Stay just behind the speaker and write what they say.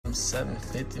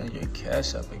$750 on your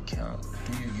Cash App account.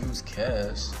 Do you use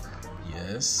cash?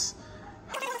 Yes.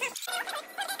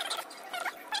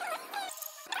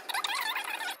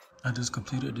 I just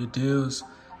completed the deals.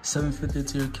 $750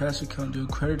 to your cash account, dude.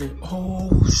 Credited. Oh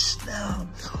snap!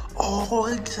 Oh,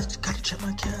 I gotta check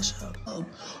my Cash App.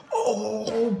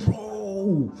 Oh,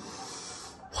 bro.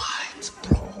 What,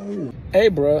 bro? Hey,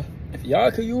 bro. If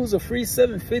y'all could use a free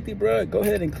 $750, bro, go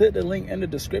ahead and click the link in the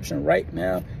description right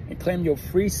now and claim your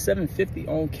free $750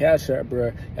 on Cash App,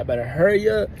 bro. Y'all better hurry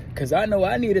up, cause I know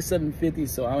I need a $750,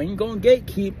 so I ain't gonna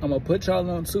gatekeep. I'm gonna put y'all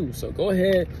on too. So go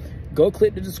ahead, go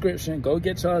click the description, go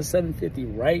get y'all a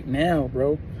 $750 right now,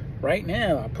 bro. Right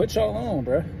now, I put y'all on,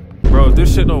 bro. Bro, if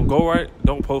this shit don't go right,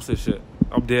 don't post this shit.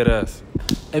 I'm dead ass.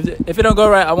 If it don't go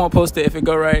right, I won't post it. If it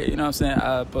go right, you know what I'm saying,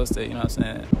 I'll post it, you know what I'm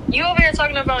saying. You over here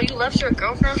talking about you left your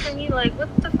girlfriend for me? Like, what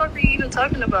the fuck are you even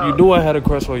talking about? You knew I had a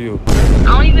crush on you. I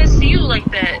don't even see you like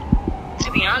that,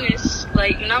 to be honest.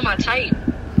 Like, you're not my type.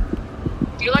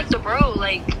 You're like the bro,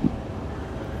 like,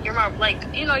 you're my, like,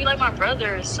 you know, you like my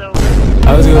brother, so.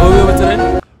 I was good. Who we with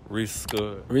today? Reese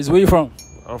good. Reese, where you from?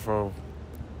 I'm from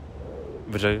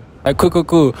Virginia. All right,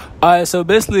 cool. All right, so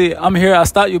basically, I'm here. I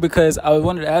stopped you because I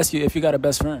wanted to ask you if you got a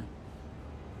best friend.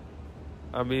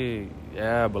 I mean,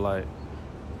 yeah, but like,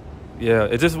 yeah,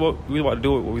 is this what we about to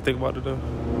do? What we think about to do?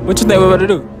 What you think we're about to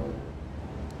do?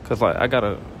 Cause like, I got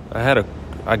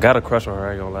a crush on her.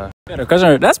 I ain't gonna lie. You got a crush on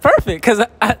her? That's perfect. Cause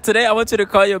today I want you to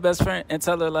call your best friend and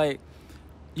tell her like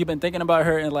you've been thinking about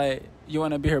her and like you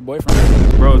want to be her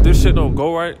boyfriend. Bro, if this shit don't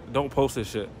go right, don't post this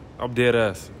shit. I'm dead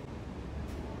ass.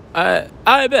 I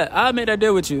bet. I'll make that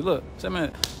deal with you. Look,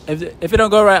 if it don't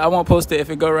go right, I won't post it. If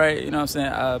it go right, you know what I'm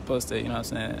saying, I'll post it, you know what I'm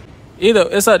saying. Either,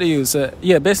 it's up to you. So,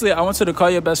 yeah, basically, I want you to call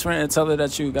your best friend and tell her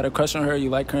that you got a crush on her, you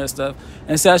like her and stuff,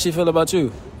 and see how she feel about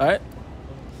you, all right?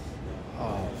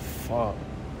 Oh, fuck.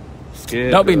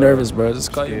 Scared. Don't be nervous, bro.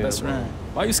 Just call your best friend.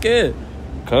 Why you scared?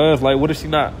 Cause, like, what if she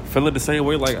not feeling the same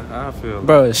way like I feel?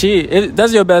 Bro,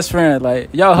 that's your best friend. Like,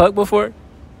 y'all hugged before?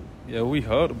 Yeah, we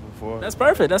hugged before. That's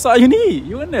perfect. That's all you need.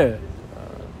 You in there.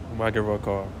 I might give her a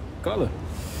call. Call her.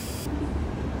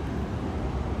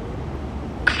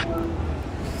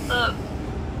 What's up?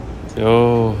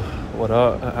 Yo, what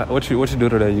up? What you do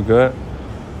today? You good?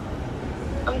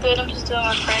 I'm good. I'm just doing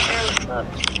my friend here.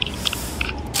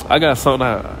 What's up? I got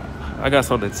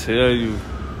something to tell you.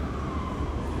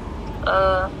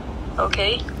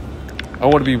 Okay. I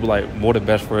want to be like more than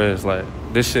best friends. Like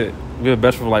this shit, we've been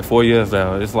best friends for like 4 years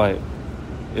now. It's like,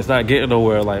 it's not getting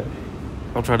nowhere. Like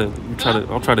I'm trying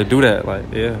to do that. Like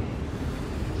yeah.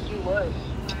 You what?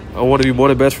 I want to be more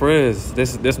than best friends.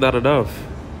 This not enough.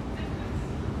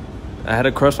 I had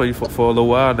a crush on you for a little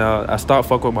while now. I stopped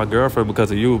fucking with my girlfriend because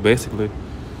of you, basically.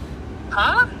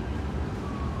 Huh?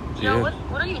 Yeah. Yo,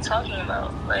 what are you talking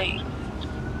about? Like,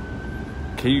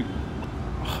 can you?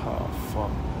 Oh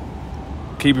fuck.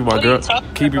 Can you be my girl?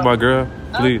 Can you be my girl,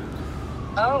 please?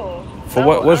 Oh. For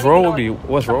what? What's wrong with me?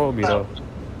 What's wrong with me though?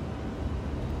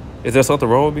 Is there something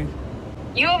wrong with me?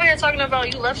 You over here talking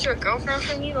about you left your girlfriend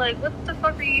for me? Like, what the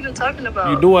fuck are you even talking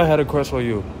about? You knew I had a crush on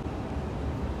you.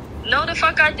 No, the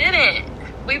fuck I didn't.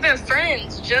 We've been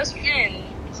friends, just friends.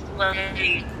 Like,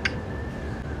 I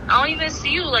don't even see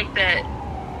you like that,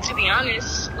 to be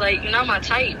honest. Like, you're not my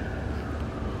type.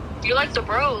 You're like the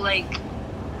bro, like,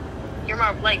 you're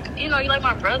my, like, you know, you like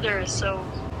my brother, so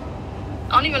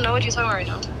I don't even know what you're talking about right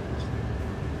now.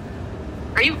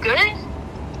 Are you good?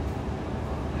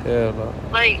 Hell no.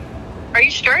 Like, are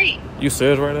you straight? You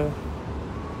serious right now?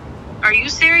 Are you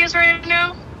serious right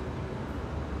now?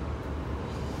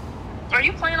 Are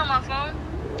you playing on my phone?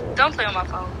 Don't play on my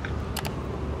phone.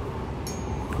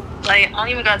 Like, I don't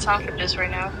even got time for this right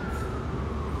now.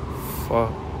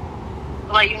 Fuck.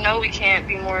 Like, you know we can't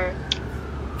be more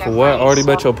than For what? I friends, already so.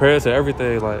 met your parents and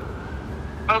everything. Like,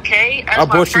 Okay, as I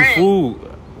my bought friend. you food.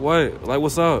 What? Like,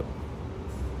 what's up?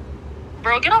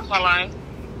 Bro, get off my line.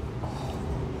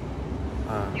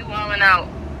 You wildin' out.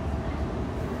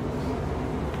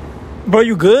 Bro,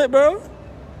 you good, bro?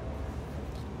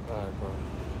 Alright,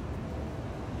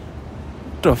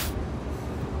 bro.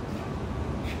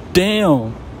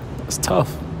 Damn. That's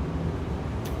tough.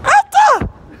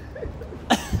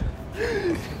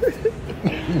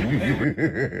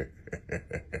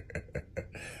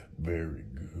 Very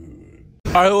good.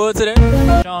 All right, who today?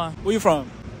 Sean, Where you from?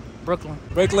 Brooklyn.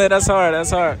 Brooklyn, that's hard.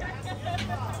 That's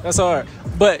hard.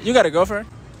 But you got a girlfriend?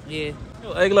 Yeah,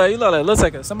 Hey, you look like Lil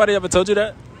Tecca. Somebody ever told you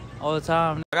that? all the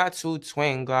time. I got 2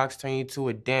 twin Glocks, turn you to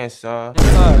a dancer.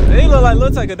 They look like Lil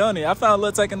Tecca, don't he? I found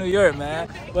Lil Tecca in New York, man.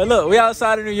 But look, we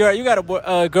outside of New York. You got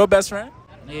a girl best friend?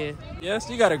 Yeah. Yes,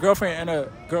 you got a girlfriend and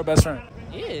a girl best friend.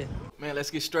 Yeah. Man,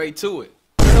 let's get straight to it.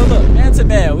 So So look, man to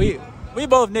man, we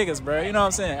both niggas, bro. You know what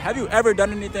I'm saying? Have you ever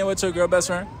done anything with your girl best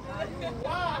friend?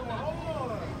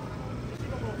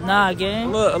 Nah,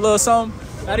 gang. A little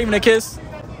something? Not even a kiss?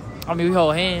 I mean, we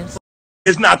hold hands.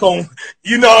 It's not going,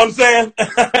 you know what I'm saying?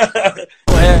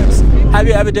 Hands. Have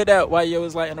you ever did that while you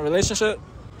was like in a relationship?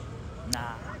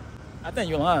 Nah. I think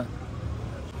you're lying.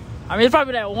 I mean, it's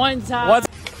probably that one time.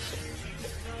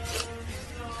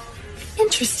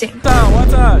 Interesting. One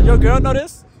time. Your girl know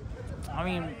this? I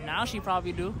mean, now she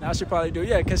probably do. Now she probably do.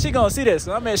 Yeah, because she gonna see this.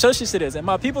 So I made sure she see this. And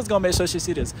my people's gonna make sure she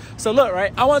see this. So look,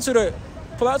 right? I want you to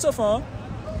pull out your phone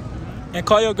and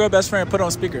call your girl best friend and put on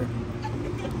speaker.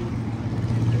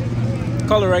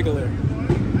 Call her regular.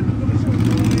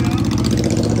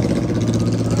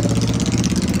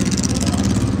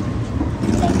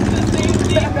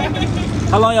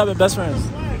 How long y'all been best friends?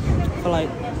 For like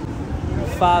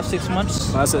 5-6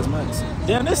 months. 5-6 months.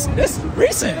 Damn, this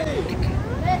recent.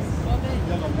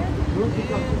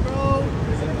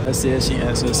 Let's see if she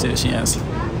answers.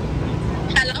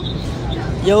 Hello?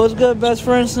 Yo, what's good, best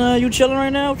friend, son? You chilling right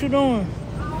now? What you doing?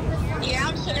 Yeah,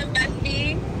 I'm chilling,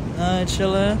 bestie.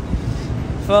 Chilling.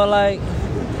 Felt like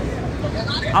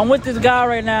I'm with this guy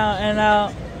right now, and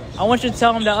I want you to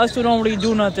tell him that us two don't really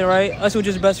do nothing, right? Us two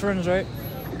just best friends, right?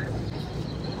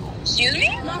 Excuse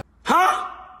me? Huh?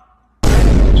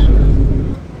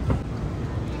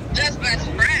 Just best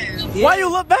friends. Yeah. Why you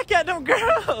look back at them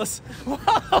girls?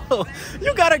 Wow,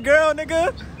 you got a girl,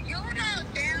 nigga. You know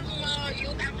damn well you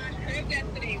at my crib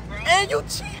yesterday, bro. And you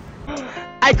cheat.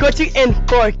 I got you in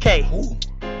 4K.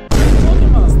 Talking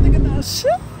about nigga that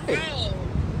shit. Bro,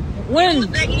 When? you was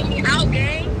begging me out,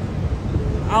 gang.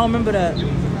 I don't remember that.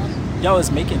 Y'all was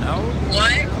making out?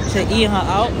 What? You said eating her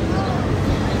out?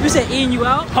 You said eating you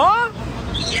out? Huh?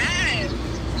 Yes.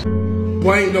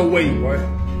 Boy, ain't no way, boy.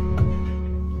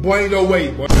 Boy, ain't no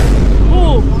way, boy.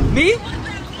 Who? Me?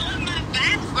 My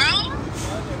back, bro.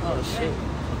 Oh, shit.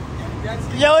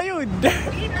 Yo, you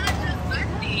dirty. We not just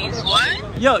besties.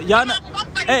 What? Yo, y'all not.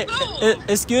 Fuck with Hey, you.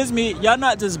 excuse me. Y'all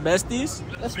not just besties?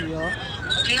 That's me, y'all.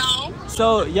 No.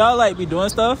 So y'all like be doing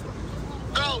stuff?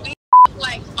 Bro, we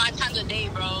like 5 times a day,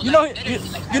 bro. You know, Like, literally,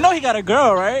 like, you know he got a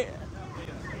girl, right?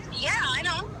 Yeah, I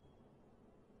know.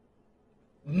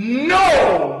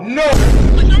 No!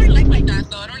 But you don't like that,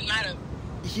 so it don't matter.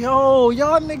 Yo,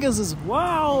 y'all niggas is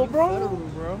wild, bro.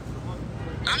 Bro.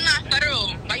 I'm not federal.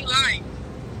 Why you lying?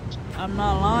 I'm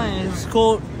not lying. It's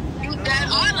cool. You dead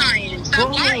are lying.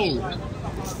 Stop lying.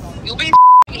 You been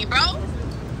me, bro.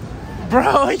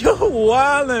 Bro, you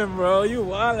wildin', bro. You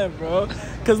wildin', bro.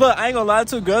 Cause look, I ain't gonna lie,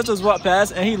 2 girls just walked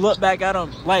past and he looked back at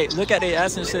him, like, look at their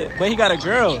ass and shit. But he got a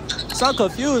girl. So I'm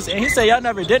confused. And he said y'all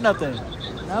never did nothing.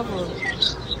 Never.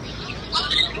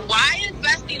 Why is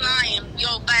Bestie lying?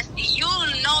 Yo, Bestie, you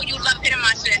know you love hitting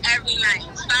my shit every night.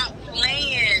 Stop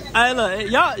playing. Hey, look,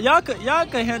 y'all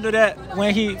could handle that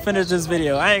when he finished this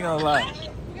video. I ain't gonna lie.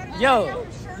 Yo,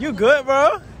 you good,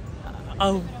 bro?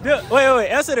 Oh, Wait,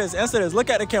 answer this. Look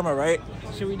at the camera, right?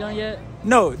 should we done yet?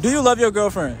 No, do you love your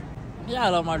girlfriend? Yeah, I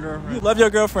love my girlfriend. You love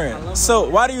your girlfriend. So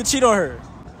why do you cheat on her?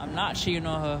 I'm not cheating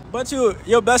on her. But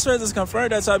your best friend just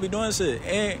confirmed that y'all be doing shit.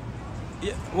 And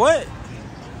what?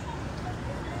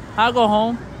 I'll go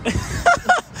home.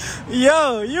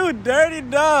 Yo, you dirty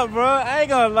dog, bro. I ain't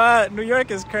gonna lie. New York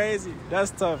is crazy.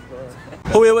 That's tough, bro.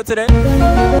 Who we with today?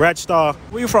 Red Star,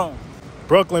 Where you from?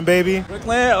 Brooklyn, baby.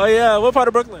 Brooklyn? Oh, yeah. What part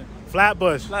of Brooklyn?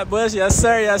 Flatbush. Flatbush. Yes,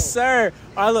 sir. Yes, sir.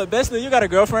 All right, look, basically, you got a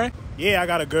girlfriend? Yeah, I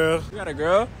got a girl. You got a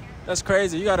girl? That's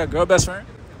crazy. You got a girl best friend?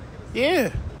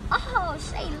 Yeah. Oh,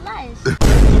 say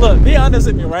less. Look, be honest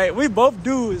with me, right? We both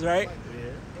dudes, right?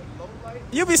 Yeah.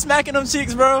 You be smacking them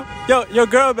cheeks, bro. Yo, your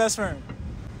girl best friend.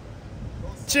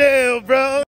 Chill,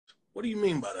 bro. What do you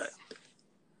mean by that?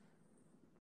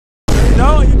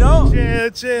 You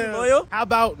don't? Chill. Loyal? How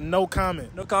about no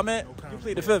comment? No comment? You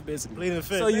plead the fifth, basically. Plead the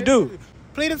fifth. So you do?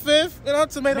 Plead the fifth. You know,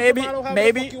 tomato, Maybe, tomato, however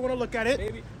maybe. the fuck you want to look at it.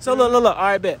 Maybe. So look. All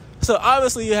right, bet. So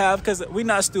obviously you have, because we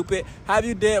not stupid. Have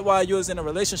you did while you was in a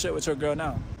relationship with your girl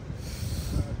now?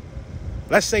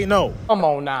 Let's say no. Come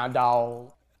on now,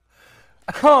 dog.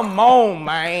 Come on,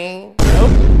 man.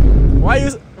 Nope.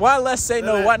 Why let's say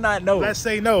no? Why not no? Let's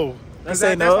say no. Let's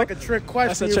say That's no. like a trick question.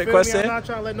 That's a you trick feel me? question. I'm not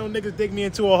trying to let no niggas dig me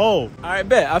into a hole. All right,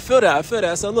 bet. I feel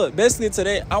that. So look, basically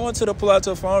today, I want you to pull out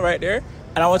your phone right there,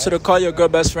 and I want you to call your girl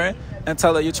best friend and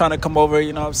tell her you're trying to come over.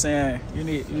 You know what I'm saying?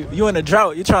 You in a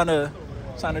drought. You trying to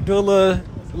do a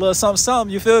little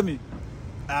something. You feel me?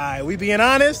 All right, we being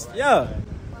honest? Yeah.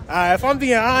 All right, if I'm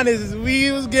being honest,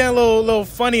 we was getting a little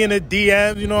funny in the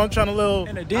DM. You know, I'm trying to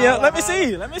In the DM? Let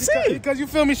me see. Because you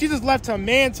feel me? She just left her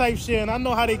man type shit, and I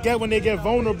know how they get when they get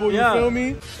vulnerable. You Yeah. feel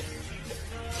me?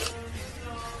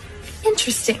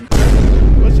 Interesting.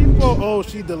 What she for? Oh,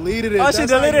 she deleted it. Oh, she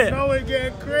deleted it. You know it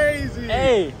getting crazy.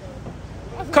 Hey,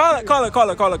 call her.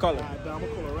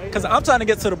 Cause I'm trying to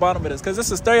get to the bottom of this. Cause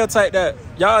it's a stereotype that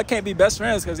y'all can't be best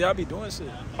friends cause y'all be doing shit.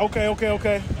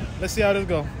 Okay. Let's see how this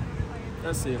go.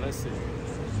 Let's see.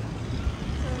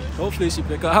 Hopefully she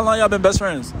pick up. How long y'all been best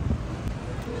friends?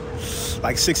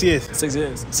 Like 6 years. 6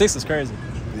 years. 6 is crazy.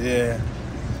 Yeah.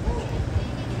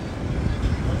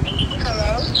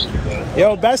 Hello?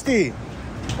 Yo, bestie.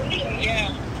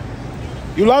 Yeah.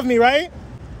 You love me, right?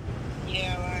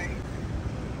 Yeah, like.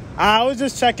 I was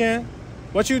just checking.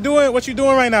 What you doing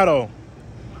right now, though?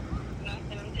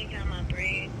 Nothing. I'm taking out my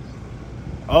braids.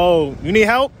 Oh, you need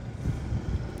help?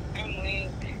 I'm weak.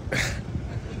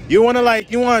 You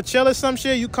wanna chill or some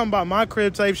shit? You come by my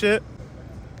crib type shit.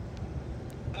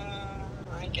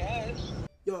 I guess.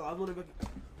 Yo, I wanna go.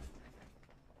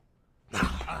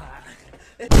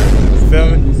 Feel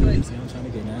me? I'm trying to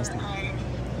get nasty.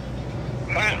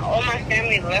 All my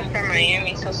family left for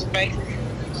Miami, so Spice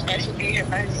will be here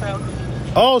by herself.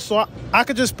 Oh, so I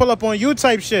could just pull up on you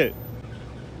type shit.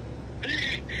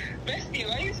 Bestie,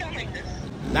 why you sound like this?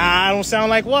 Nah, I don't sound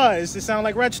like what? It sound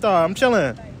like Red Star. I'm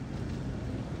chilling.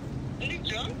 Are you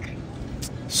drunk?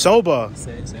 Sober.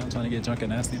 Say I'm trying to get drunk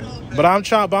and nasty though. But I'm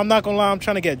not gonna lie, I'm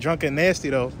trying to get drunk and nasty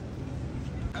though.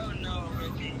 Oh no,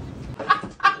 Reggie.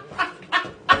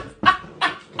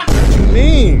 What you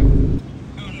mean?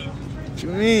 Oh no. What you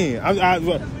mean?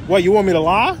 What, you want me to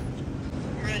lie?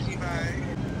 Reggie, bye.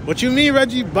 What you mean,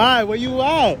 Reggie? Bye. Where you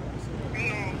at? No, go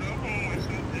home or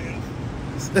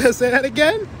something. Say that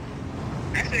again?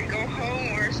 I said go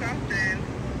home or something.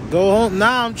 Go home.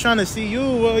 Nah, I'm trying to see you.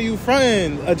 Where are you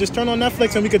fronting? Just turn on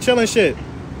Netflix and we can chill and shit. No,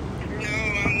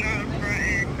 I'm not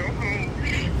fronting. Go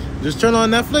home. Just turn on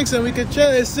Netflix and we can chill.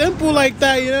 It's simple like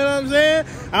that, you know what I'm saying?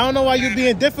 I don't know why you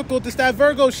being difficult. It's that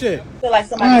Virgo shit.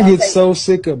 I get so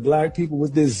sick of black people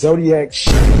with this zodiac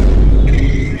shit.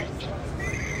 I'm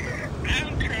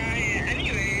crying.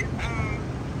 Anyways,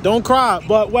 Don't cry.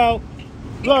 But, well,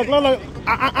 look.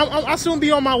 I'll soon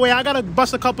be on my way. I got to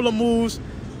bust a couple of moves.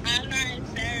 I'm not in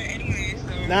Sarah anyway,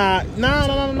 so. Nah.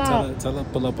 Tell her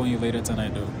pull up on you later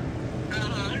tonight though.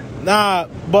 Nah,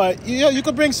 but you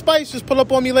could bring Spice. Just pull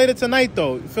up on me later tonight,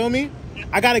 though. You feel me?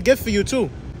 I got a gift for you, too.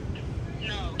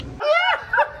 No.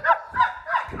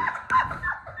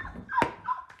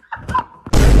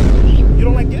 You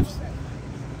don't like gifts?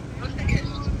 What's the gift?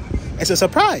 It's a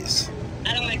surprise.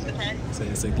 I don't like surprise. Say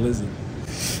it's a glizzy.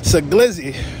 It's a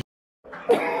glizzy.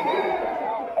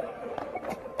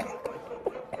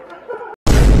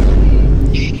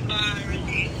 Bye,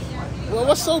 Reggie. Well,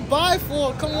 what's so bye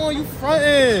for? Come on, you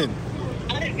frontin'.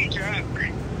 I didn't be drunk.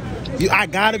 I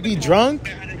gotta be drunk?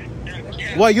 I didn't be drunk,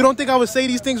 yeah. What, you don't think I would say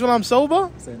these things when I'm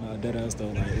sober? Say no, dead ass though.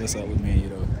 Like what's up with me and you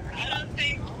though? I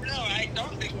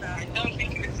don't think that. I don't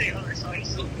think you would say all this on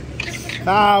so.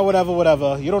 Nah,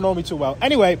 whatever. You don't know me too well.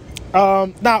 Anyway,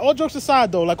 all jokes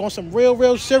aside though, like on some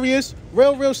real serious,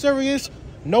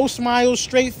 no smiles,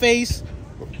 straight face.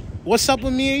 What's up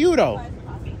with me and you though?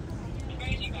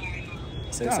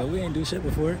 Say so we ain't do shit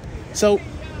before. So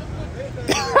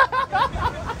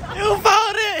You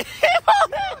voted.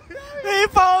 He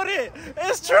voted.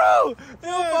 It's true.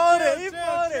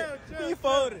 He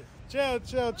voted.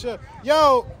 Chill.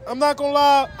 Yo, I'm not gonna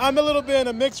lie. I'm a little bit in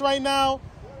a mix right now.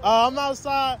 I'm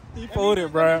outside. He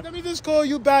voted, bro. Let me just call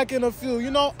you back in a few.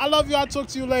 You know, I love you. I'll talk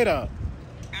to you later.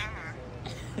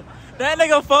 That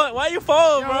nigga vote. Why you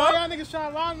vote, bro? Why y'all niggas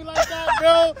trying to lie me like that,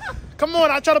 bro? Come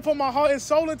on, I try to put my heart and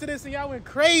soul into this and y'all went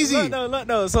crazy. Look,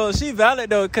 no. So she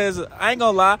valid though, cause I ain't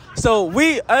gonna lie. So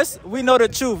we know the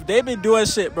truth. They been doing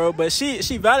shit, bro. But she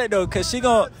valid though, cause she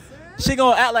gonna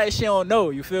act like she don't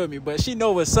know. You feel me? But she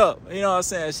know what's up. You know what I'm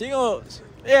saying? She gonna.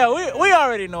 Yeah, we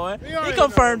already know it. He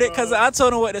confirmed it because I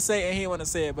told him what to say and he didn't want to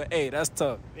say it. But hey, that's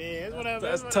tough. Yeah, it's whatever.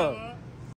 That's tough.